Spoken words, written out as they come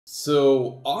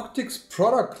So Arctic's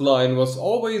product line was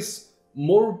always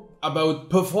more about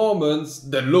performance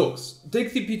than looks.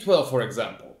 Take the P12 for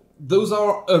example. Those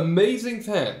are amazing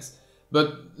fans,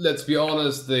 but let's be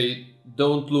honest, they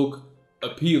don't look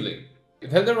appealing.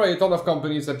 Then there are a ton of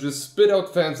companies that just spit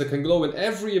out fans that can glow in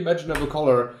every imaginable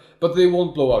color, but they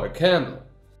won't blow out a candle.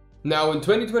 Now in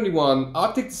 2021,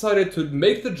 Arctic decided to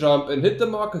make the jump and hit the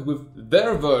market with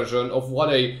their version of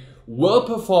what a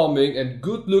well-performing and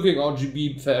good-looking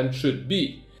RGB fan should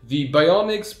be. The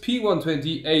BioniX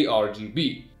P120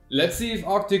 ARGB. Let's see if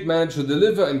Arctic managed to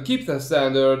deliver and keep that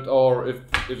standard, or if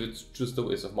it's just a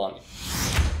waste of money.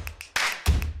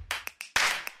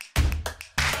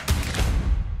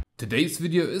 Today's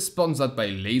video is sponsored by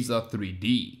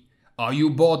Lazer3D. Are you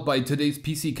bored by today's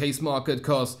PC case market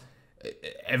cause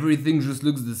everything just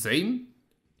looks the same?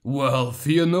 Well,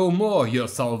 fear no more, your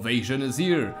salvation is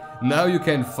here. Now you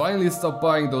can finally stop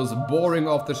buying those boring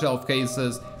off-the-shelf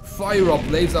cases, fire up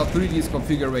Lazer3D's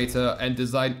configurator and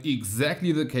design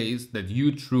exactly the case that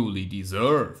you truly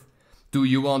deserve. Do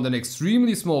you want an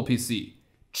extremely small PC?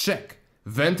 Check.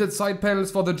 Vented side panels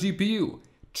for the GPU?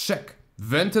 Check.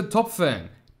 Vented top fan?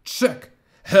 Check!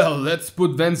 Hell, let's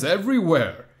put vents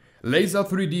everywhere!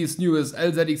 Lazer3D's newest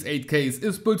LZX8 case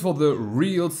is built for the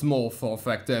real small form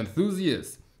factor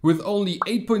enthusiast. With only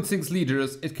 8.6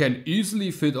 liters, it can easily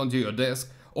fit onto your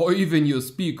desk or even your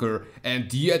speaker,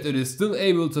 and yet it is still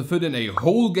able to fit in a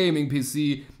whole gaming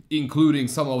PC, including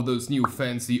some of those new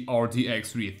fancy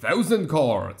RTX 3000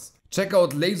 cards. Check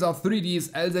out Lazer3D's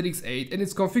LZX8 and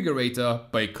its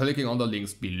configurator by clicking on the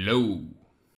links below.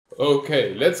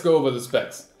 Okay, let's go over the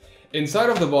specs. Inside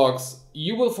of the box,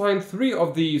 you will find 3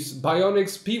 of these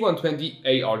BioniX P120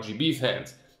 ARGB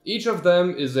fans. Each of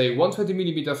them is a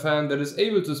 120mm fan that is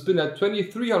able to spin at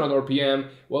 2300 RPM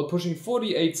while pushing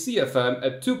 48 CFM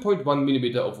at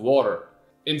 2.1mm of water.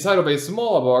 Inside of a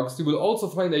smaller box, you will also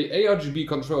find a a-rgb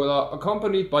controller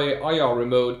accompanied by an IR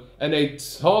remote and a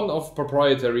ton of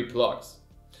proprietary plugs.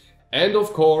 And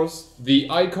of course, the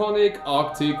iconic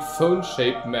Arctic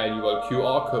phone-shaped manual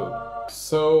QR code.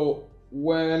 So,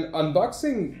 when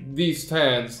unboxing these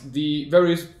fans, the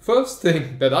very first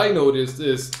thing that I noticed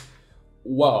is,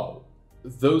 wow,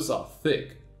 those are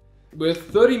thick.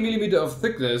 With 30mm of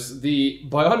thickness, the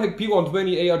BioniX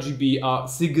P120 ARGB are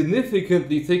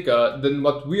significantly thicker than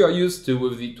what we are used to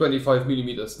with the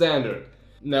 25mm standard.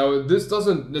 Now, this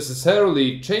doesn't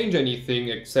necessarily change anything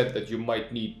except that you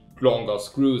might need longer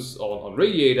screws on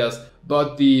radiators,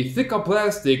 but the thicker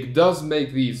plastic does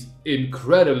make these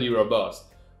incredibly robust.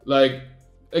 Like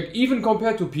even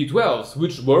compared to P12s,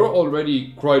 which were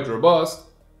already quite robust,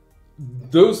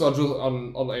 those are just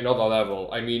on another level.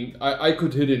 I mean, I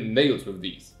could hit in nails with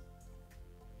these.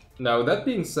 Now that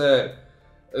being said,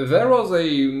 there was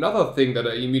another thing that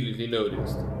I immediately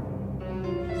noticed.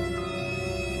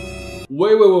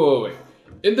 Wait.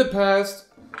 In the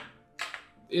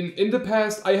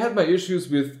past, I had my issues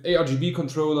with a-rgb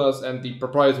controllers and the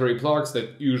proprietary plugs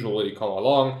that usually come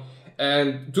along.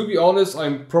 And to be honest,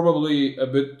 I'm probably a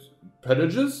bit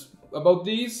prejudiced about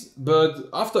these, but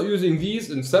after using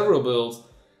these in several builds,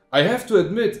 I have to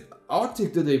admit,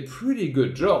 Arctic did a pretty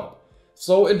good job.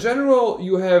 So in general,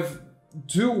 you have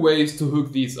 2 ways to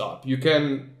hook these up. You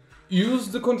can use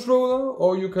the controller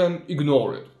or you can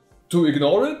ignore it. To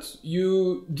ignore it,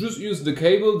 you just use the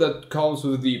cable that comes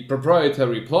with the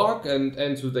proprietary plug and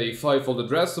ends with a 5V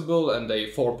addressable and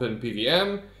a 4-pin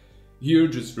PWM. Here,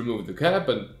 just remove the cap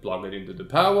and plug it into the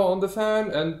power on the fan,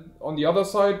 and on the other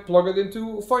side, plug it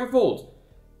into 5V.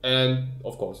 And,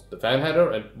 of course, the fan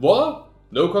header, and voila!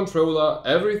 No controller,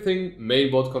 everything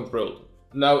mainboard controlled.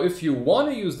 Now, if you want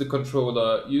to use the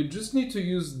controller, you just need to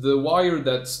use the wire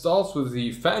that starts with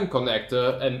the fan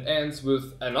connector and ends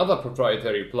with another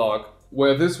proprietary plug,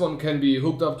 where this one can be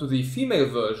hooked up to the female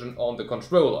version on the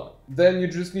controller. Then you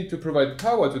just need to provide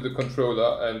power to the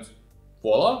controller and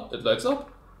voila, it lights up.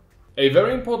 A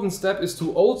very important step is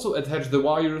to also attach the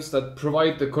wires that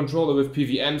provide the controller with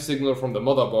PWM signal from the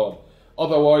motherboard.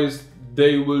 Otherwise,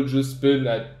 they will just spin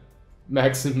at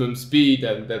maximum speed,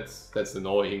 and that's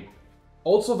annoying.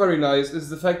 Also very nice is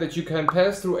the fact that you can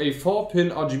pass through a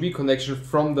 4-pin RGB connection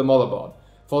from the motherboard.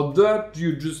 For that,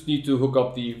 you just need to hook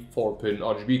up the 4-pin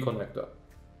RGB connector.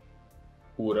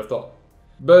 Who would have thought?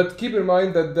 But keep in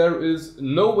mind that there is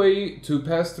no way to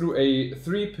pass through a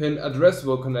 3-pin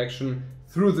addressable connection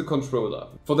through the controller.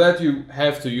 For that, you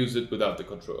have to use it without the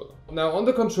controller. Now on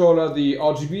the controller, the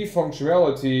RGB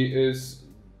functionality is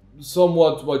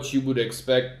somewhat what you would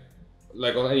expect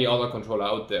like on any other controller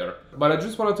out there. But I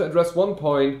just wanted to address one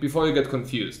point before you get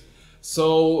confused.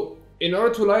 So In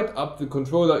order to light up, the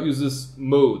controller uses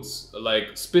modes,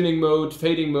 like spinning mode,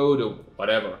 fading mode, or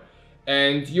whatever.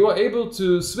 And you are able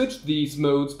to switch these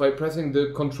modes by pressing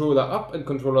the controller up and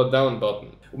controller down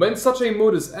button. When such a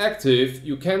mode is active,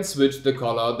 you can switch the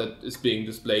color that is being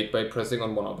displayed by pressing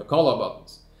on one of the color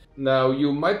buttons. Now,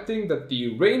 you might think that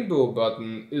the rainbow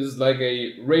button is like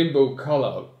a rainbow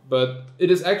color, but it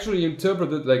is actually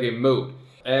interpreted like a mode.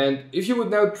 And if you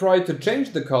would now try to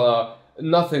change the color,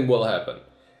 nothing will happen.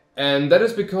 And that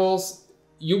is because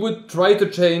you would try to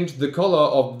change the color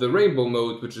of the rainbow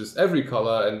mode, which is every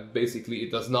color, and basically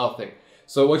it does nothing.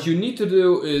 So what you need to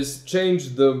do is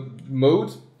change the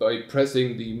mode by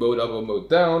pressing the mode up or mode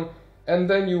down, and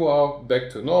then you are back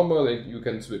to normal and you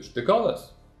can switch the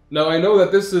colors. Now I know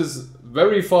that this is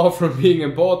very far from being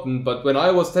important, but when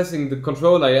I was testing the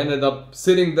controller I ended up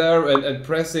sitting there and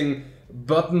pressing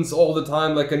buttons all the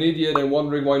time like an idiot and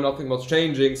wondering why nothing was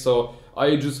changing, so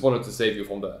I just wanted to save you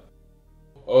from that.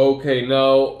 Okay,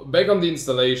 now back on the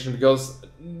installation, because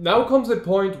now comes a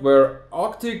point where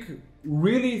Arctic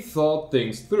really thought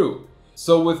things through.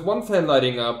 So with one fan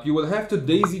lighting up, you will have to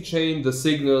daisy chain the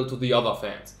signal to the other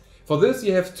fans. For this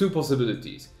you have two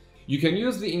possibilities. You can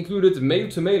use the included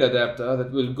male-to-male adapter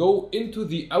that will go into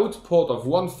the out port of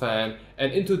one fan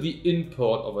and into the in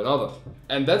port of another.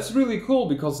 And that's really cool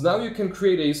because now you can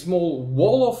create a small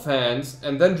wall of fans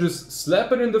and then just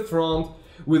slap it in the front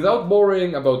without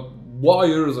worrying about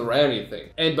wires or anything.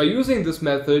 And by using this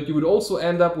method you would also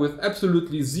end up with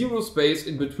absolutely zero space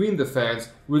in between the fans,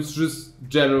 which just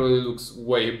generally looks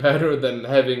way better than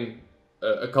having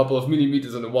a couple of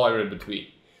millimeters on the wire in between.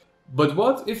 But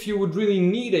what if you would really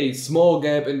need a small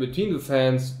gap in between the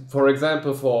fans, for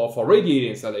example for radiator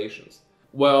installations?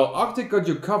 Well, Arctic got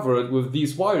you covered with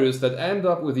these wires that end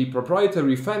up with the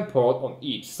proprietary fan port on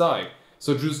each side.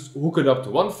 So just hook it up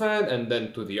to one fan and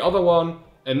then to the other one,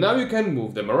 and now you can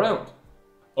move them around.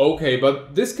 Okay,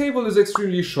 but this cable is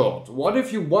extremely short. What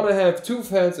if you want to have two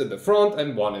fans in the front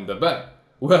and one in the back?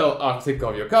 Well, Arctic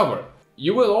got you covered.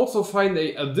 You will also find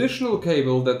an additional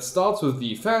cable that starts with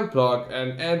the fan plug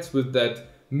and ends with that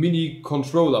mini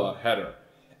controller header.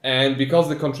 And because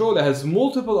the controller has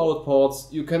multiple out ports,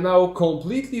 you can now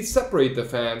completely separate the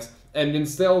fans and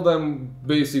install them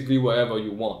basically wherever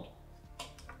you want.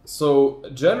 So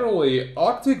generally,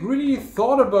 Arctic really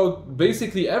thought about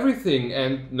basically everything,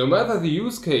 and no matter the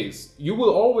use case, you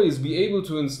will always be able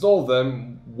to install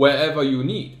them wherever you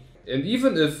need. And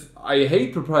even if I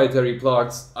hate proprietary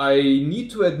plugs, I need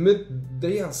to admit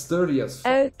they are sturdy as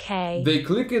fuck. Okay. They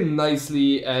click in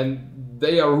nicely and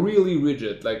they are really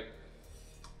rigid. Like,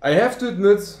 I have to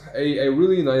admit, a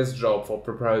really nice job for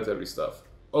proprietary stuff.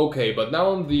 Okay, but now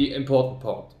on the important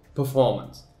part,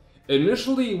 performance.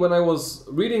 Initially, when I was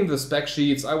reading the spec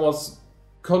sheets, I was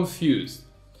confused.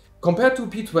 Compared to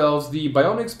P12s, the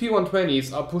BioniX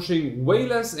P120s are pushing way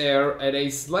less air at a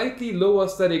slightly lower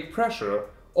static pressure,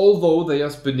 although they are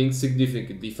spinning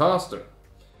significantly faster.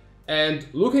 And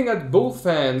looking at both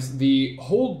fans, the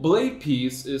whole blade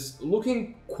piece is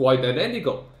looking quite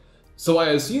identical. So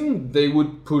I assumed they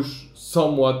would push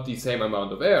somewhat the same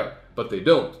amount of air, but they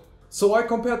don't. So I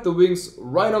compared the wings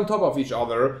right on top of each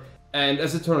other, and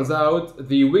as it turns out,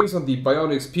 the wings on the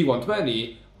BioniX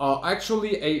P120 are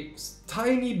actually a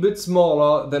tiny bit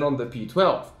smaller than on the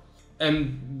P12.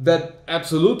 And that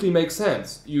absolutely makes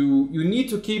sense. You need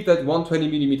to keep that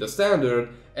 120mm standard,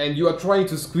 and you are trying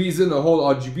to squeeze in a whole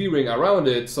RGB ring around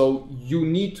it, so you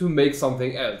need to make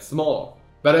something else smaller.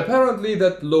 But apparently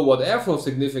that lowered airflow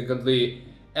significantly,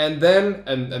 and then,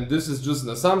 and this is just an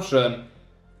assumption,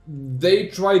 they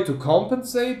tried to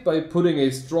compensate by putting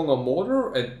a stronger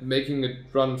motor and making it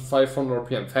run 500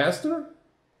 RPM faster.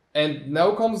 And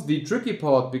now comes the tricky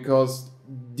part, because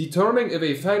determining if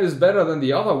a fan is better than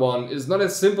the other one is not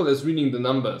as simple as reading the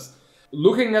numbers.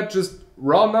 Looking at just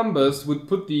raw numbers would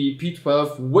put the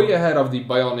P12 way ahead of the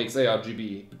BioniX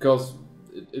a-rgb, because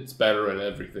it's better at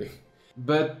everything.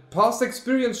 But past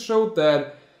experience showed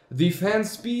that the fan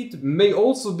speed may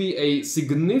also be a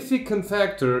significant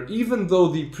factor, even though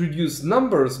the produced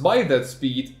numbers by that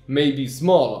speed may be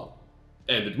smaller.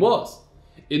 And it was.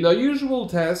 In our usual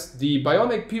test, the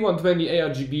BioniX P120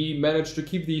 ARGB managed to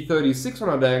keep the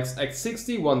 3600X at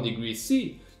 61 degrees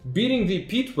C, beating the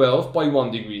P12 by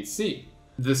 1 degree C.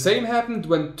 The same happened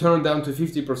when turned down to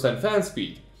 50% fan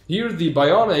speed. Here the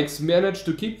BioniX managed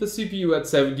to keep the CPU at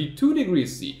 72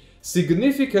 degrees C,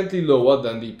 significantly lower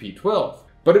than the P12.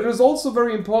 But it is also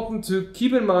very important to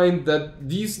keep in mind that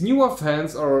these newer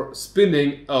fans are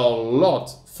spinning a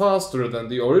lot faster than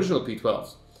the original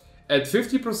P12s. At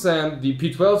 50%, the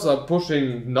P12s are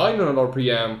pushing 900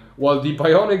 RPM, while the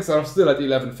BioniX are still at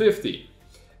 1150.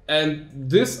 and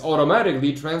this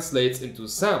automatically translates into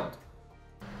sound.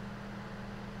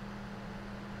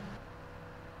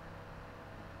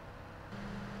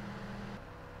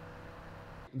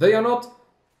 They are not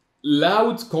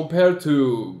loud compared to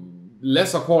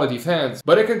lesser quality fans,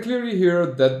 but I can clearly hear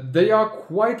that they are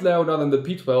quite louder than the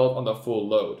P12 under full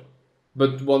load.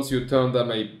 But once you turn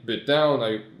them a bit down,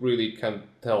 I really can't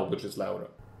tell which is louder.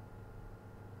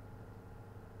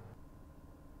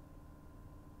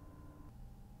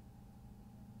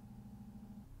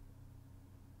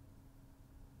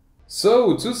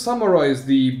 So, to summarize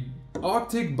the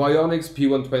Arctic BioniX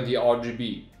P120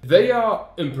 ARGB. They are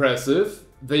impressive,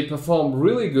 they perform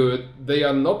really good, they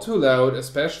are not too loud,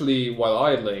 especially while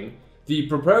idling. The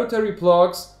proprietary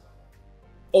plugs,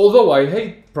 although I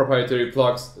hate proprietary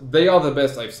plugs, they are the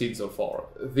best I've seen so far.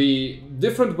 The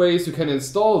different ways you can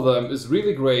install them is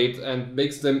really great and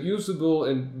makes them usable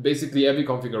in basically every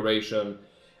configuration.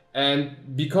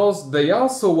 And because they are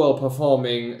so well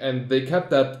performing and they kept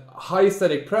that high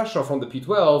static pressure from the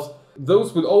P12s,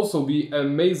 those would also be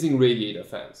amazing radiator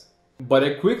fans. But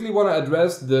I quickly want to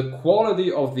address the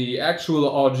quality of the actual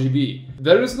RGB.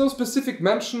 There is no specific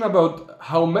mention about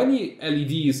how many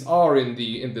LEDs are in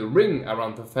the ring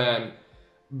around the fan,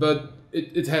 but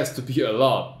it has to be a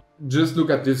lot. Just look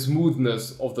at the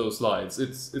smoothness of those lights,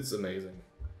 it's amazing.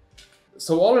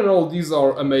 So all in all, these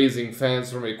are amazing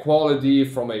fans from a quality,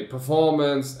 from a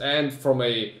performance, and from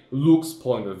a looks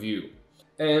point of view.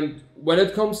 And when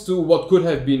it comes to what could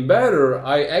have been better,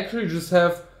 I actually just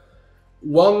have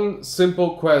one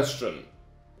simple question.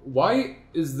 Why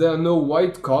is there no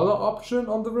white color option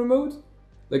on the remote?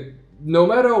 Like, no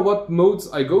matter what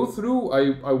modes I go through,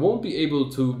 I won't be able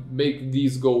to make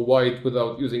these go white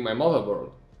without using my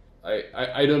motherboard.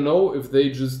 I don't know if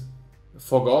they just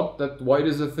forgot that white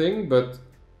is a thing, but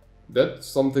that's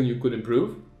something you could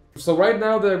improve. So right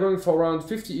now they're going for around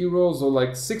 50 euros or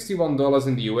like $61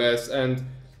 in the US, and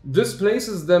this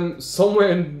places them somewhere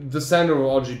in the center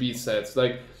of RGB sets.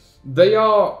 Like, they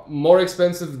are more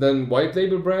expensive than white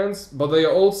label brands, but they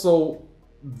are also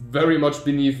very much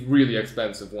beneath really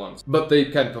expensive ones. But they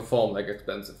can perform like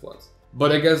expensive ones.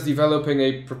 But I guess developing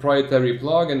a proprietary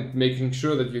plug and making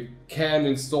sure that you can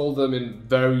install them in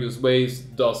various ways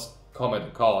does come at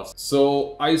a cost.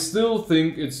 So I still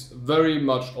think it's very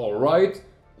much alright,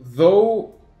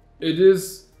 though it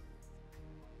is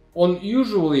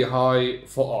unusually high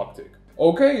for Arctic.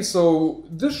 Okay, so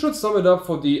this should sum it up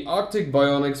for the Arctic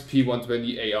BioniX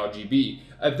P120 ARGB.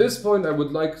 At this point I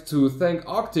would like to thank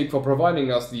Arctic for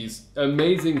providing us these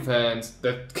amazing fans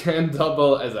that can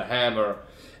double as a hammer.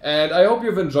 And I hope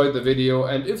you've enjoyed the video,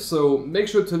 and if so, make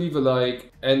sure to leave a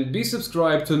like and be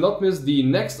subscribed to not miss the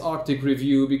next Arctic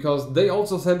review, because they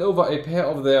also sent over a pair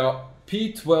of their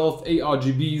P12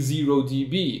 ARGB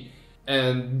 0DB.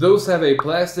 And those have a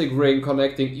plastic ring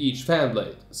connecting each fan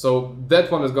blade, so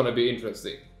that one is gonna be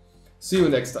interesting. See you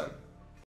next time.